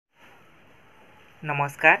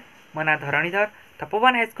नमस्कार मो ना धरणीधर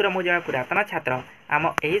तपोवन हाईस्कूल मु जन पुरातन छात्र आम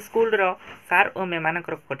यही स्कूलर सार और मैम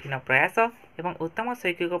मानकर कठिन प्रयास एवं उत्तम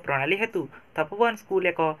शैक्षिक प्रणाली हेतु तपोवन स्कूल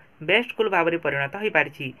एक बेस्ट स्कूल भाव में परिणत हो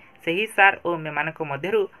पारी से सार और मैम मान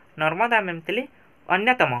मध्य नर्मदा मैम थे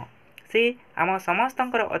अन्यतम से आम समस्त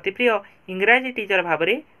अति प्रिय इंग्राजी टीचर भाव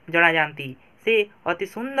में जना जाती से अति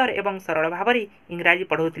सुंदर एवं सरल भाव में इंग्राजी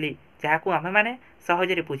पढ़ाऊली जहाँ आम मैंने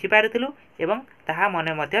सहजरे बुझीपारूँ एवं ताहा मन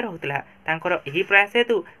रोला यही प्रयास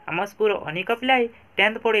हेतु आम स्कूल अनेक पिलाए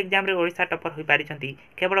 10th बोर्ड एग्जाम रे ओडिशा टॉपर हो पारिछंती।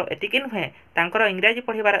 केवल एतिक नुहे तांकर इंग्राजी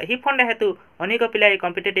पढ़िबार यही फंड हेतु अनेक पिलाए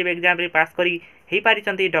कॉम्पिटिटिव एग्जाम रे पास करी हेई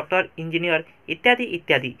पारिछंती डॉक्टर इंजीनियर इत्यादि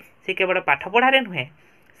इत्यादि। से केवल पाठ पढ़ारे नुहे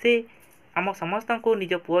से आम समस्त को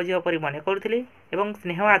निज पुओ झील परि मन करुथिले एवं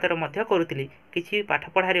स्नेह आदर मध्य करुथिले। किछि पाठ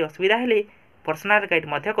पढ़ारे असुविधा हेले पर्सनाल गाइड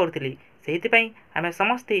मध्य करुथिले। सेहितिपई आमे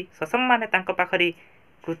समस्ते ससम्माने तांको पाखरे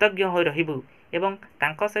कृतज्ञ हो रहिबु एवं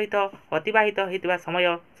तांको सहित अतिबाहित होइतिबा समय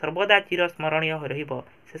सर्वदा चिर स्मरणीय हो रहिबो।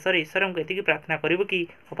 शेषर ईश्वर को एतिकी प्रार्थना करिबु कि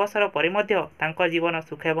अवसर परे मध्य तांको जीवन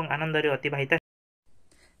सुख एवं आनंद रे अतिबाहित।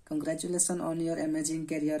 Congratulations on your amazing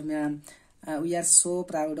career, ma'am. We are so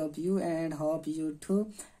proud of you and hope you too.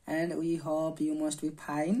 And we hope you must be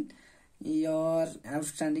fine. Your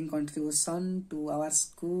outstanding contribution to our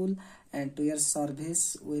school and to your service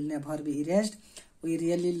will never be erased. We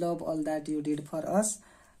really love all that you did for us.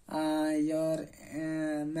 Your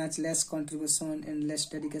matchless contribution, endless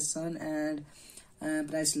dedication, and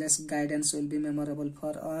priceless guidance will be memorable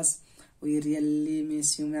for us. We really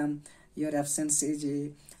miss you, ma'am. Your absence is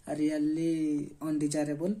really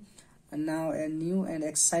undesirable. Now a new and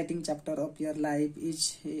exciting chapter of your life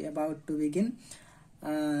is about to begin.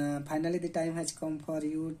 Finally, the time has come for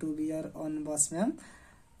you to be your own boss, ma'am.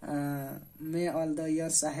 May all the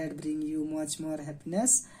years ahead bring you much more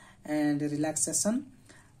happiness and relaxation.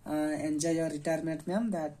 Enjoy your retirement, ma'am,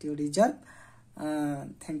 that you deserve.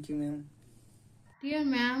 Thank you, ma'am. Dear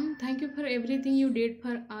ma'am, thank you for everything you did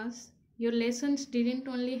for us. Your lessons didn't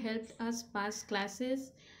only help us pass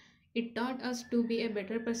classes, it taught us to be a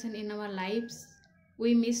better person in our lives.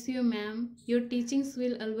 We miss you, ma'am. Your teachings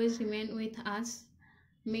will always remain with us.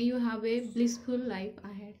 May you have a blissful life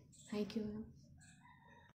ahead. Thank you, ma'am.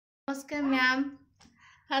 Namaskar, ma'am.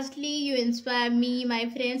 Firstly, you inspire me, my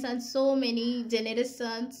friends, and so many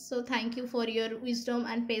generations. So, thank you for your wisdom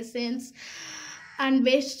and patience, and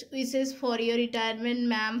best wishes for your retirement,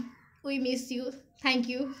 ma'am. We miss you. Thank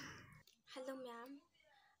you. Hello, ma'am.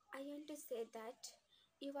 I want to say that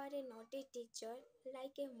you are a naughty teacher,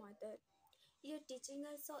 like a mother. Your teaching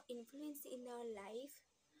also influence in our life.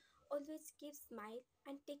 Always keep smile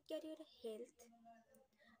and take care of your health.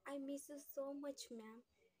 I miss you so much, ma'am.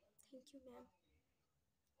 Thank you, ma'am.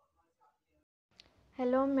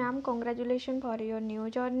 Hello ma'am, congratulations for your new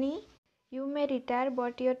journey. You may retire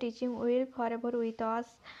but your teaching will forever with us.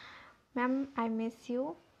 Ma'am, I miss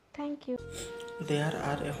you. Thank you. There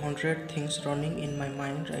are 100 things running in my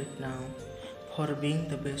mind right now. For being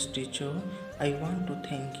the best teacher, I want to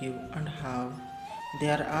thank you and how.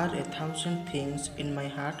 There are 1,000 things in my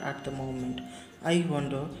heart at the moment. I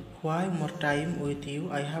wonder why more time with you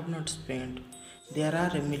I have not spent. There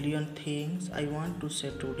are a million things I want to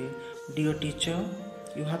say today. Dear teacher,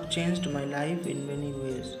 you have changed my life in many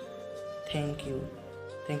ways. Thank you.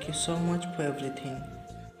 Thank you so much for everything.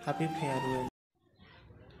 Happy farewell.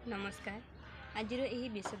 नमस्कार आज यही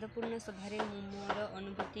विषदपूर्ण सभारे मोर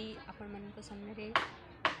अनुभूति आपण मान सामने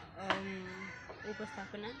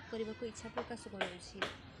उपस्थापना करने को इच्छा प्रकाश करुँची।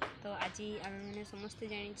 तो आज आम मैंने समस्ते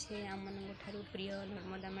जाने आम मान प्रिय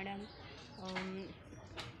नर्मदा मैडम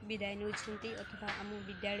विदाय नौ अथवा आम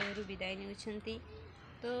विद्यालय विदाय नौ।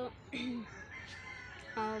 तो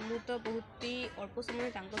मु तो बहुत ही अल्प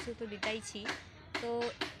समय सहित बिताई। तो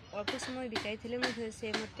अल्प समय बिताई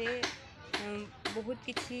से मते बहुत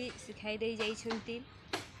किसी शिखाई दे जाइछंती।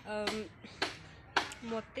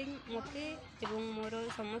 मते मते एवं मोर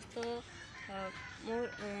समस्त मोर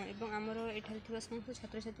एवं आमर एठार थिबा समस्त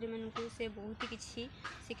छात्र छात्री मानकु से बहुत किसी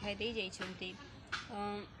शिखाई दे जाइछंती।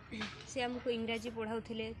 से हमको इंग्राजी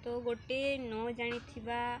पढ़ाउथिले तो गोटे न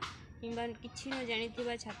जानिथिबा किंबा किछि न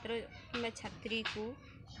जानिथिबा छात्र किंबा छात्री को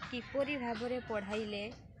किपरि भाबरे पढ़ाइले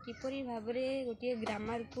किपरि भाबरे गोटे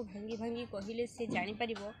ग्रामर को भांगी भांगी कहिले से जानि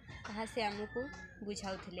परिबो ताहा से हमको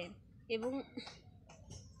बुझाउथिले एवं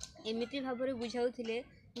एमिति भाबरे बुझाउथिले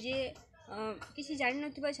जे किसी जानि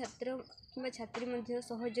नथिबा छात्र किंबा छात्री मध्ये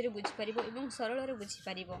सहजरे बुझि परिबो एवं सरल रे बुझि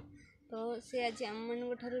परिबो। तो से आज आम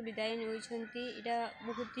मान ठारू विदाय नउछंती इटा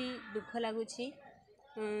बहुत ही दुख लागुछि।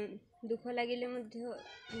 दुख लागिले मध्ये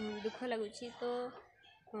दुख लागुछि। तो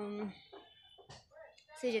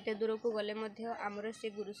से जेते दूर को गले मध्ये आमर से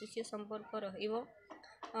गुरु शिष्य संपर्क रहिबो।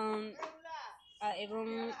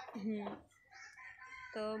 एवं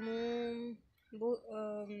तो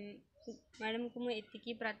मैडम को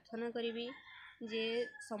मुझे प्रार्थना करी जे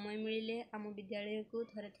समय मिले आम विद्यालय को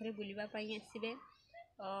थरे थरे बुलवाई आसबे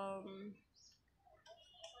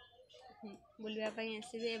बुलवाई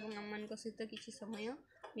आसबे और आम मान सहित किसी समय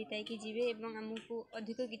बिताई जीवे और आमको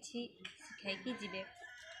अधिक किसी शिखाई जीवे।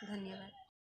 धन्यवाद।